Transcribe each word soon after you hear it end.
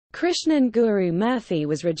Krishnan Guru-Murthy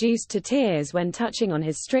was reduced to tears when touching on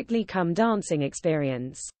his Strictly Come Dancing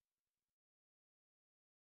experience.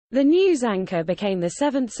 The news anchor became the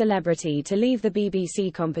seventh celebrity to leave the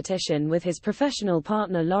BBC competition with his professional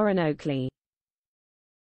partner Lauren Oakley.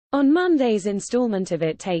 On Monday's installment of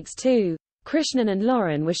It Takes Two, Krishnan and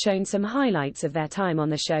Lauren were shown some highlights of their time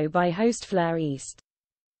on the show by host Fleur East.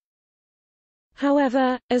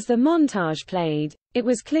 However, as the montage played, it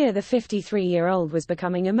was clear the 53-year-old was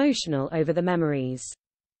becoming emotional over the memories.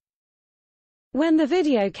 When the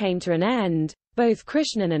video came to an end, both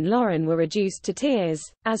Krishnan and Lauren were reduced to tears,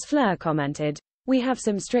 as Fleur commented, "We have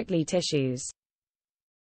some Strictly tissues."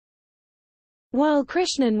 While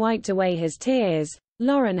Krishnan wiped away his tears,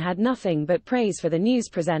 Lauren had nothing but praise for the news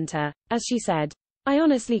presenter, as she said, "I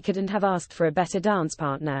honestly couldn't have asked for a better dance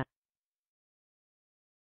partner.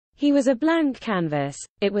 He was a blank canvas.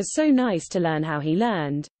 It was so nice to learn how he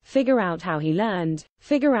learned, figure out how he learned,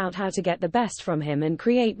 figure out how to get the best from him and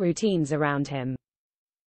create routines around him."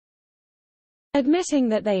 Admitting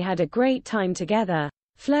that they had a great time together,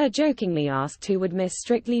 Fleur jokingly asked who would miss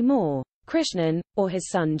Strictly more, Krishnan, or his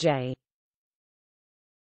son Jay.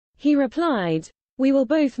 He replied, "We will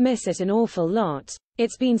both miss it an awful lot.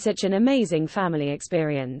 It's been such an amazing family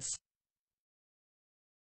experience."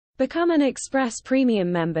 Become an Express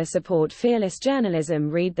Premium member. Support fearless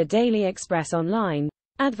journalism. Read the Daily Express online.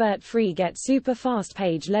 Advert free. Get super fast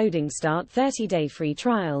page loading. Start 30-day free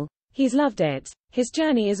trial. He's loved it. His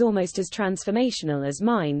journey is almost as transformational as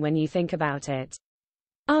mine when you think about it.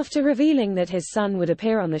 After revealing that his son would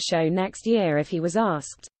appear on the show next year if he was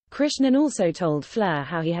asked, Krishnan also told Fleur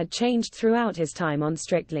how he had changed throughout his time on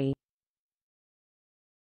Strictly.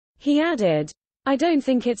 He added, "I don't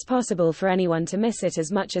think it's possible for anyone to miss it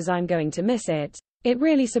as much as I'm going to miss it. It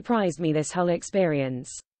really surprised me, this whole experience."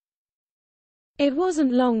 It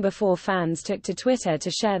wasn't long before fans took to Twitter to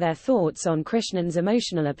share their thoughts on Krishnan's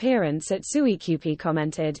emotional appearance. At SuiQP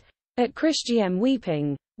commented, "At KrishGM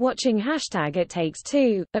weeping, watching #It Takes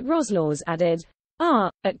Two." At Roslaws added,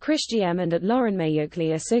 At KrishGM and at Lauren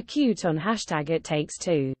Oakley are so cute on #It Takes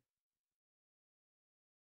Two.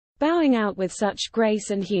 Bowing out with such grace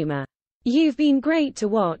and humor. You've been great to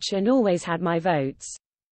watch and always had my votes."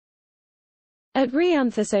 At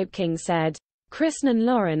King said, "Krishnan and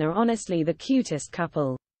Lauren are honestly the cutest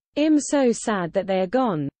couple. I'm so sad that they are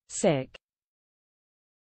gone, sick."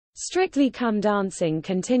 Strictly Come Dancing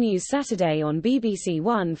continues Saturday on BBC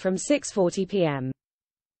One from 6:40 p.m.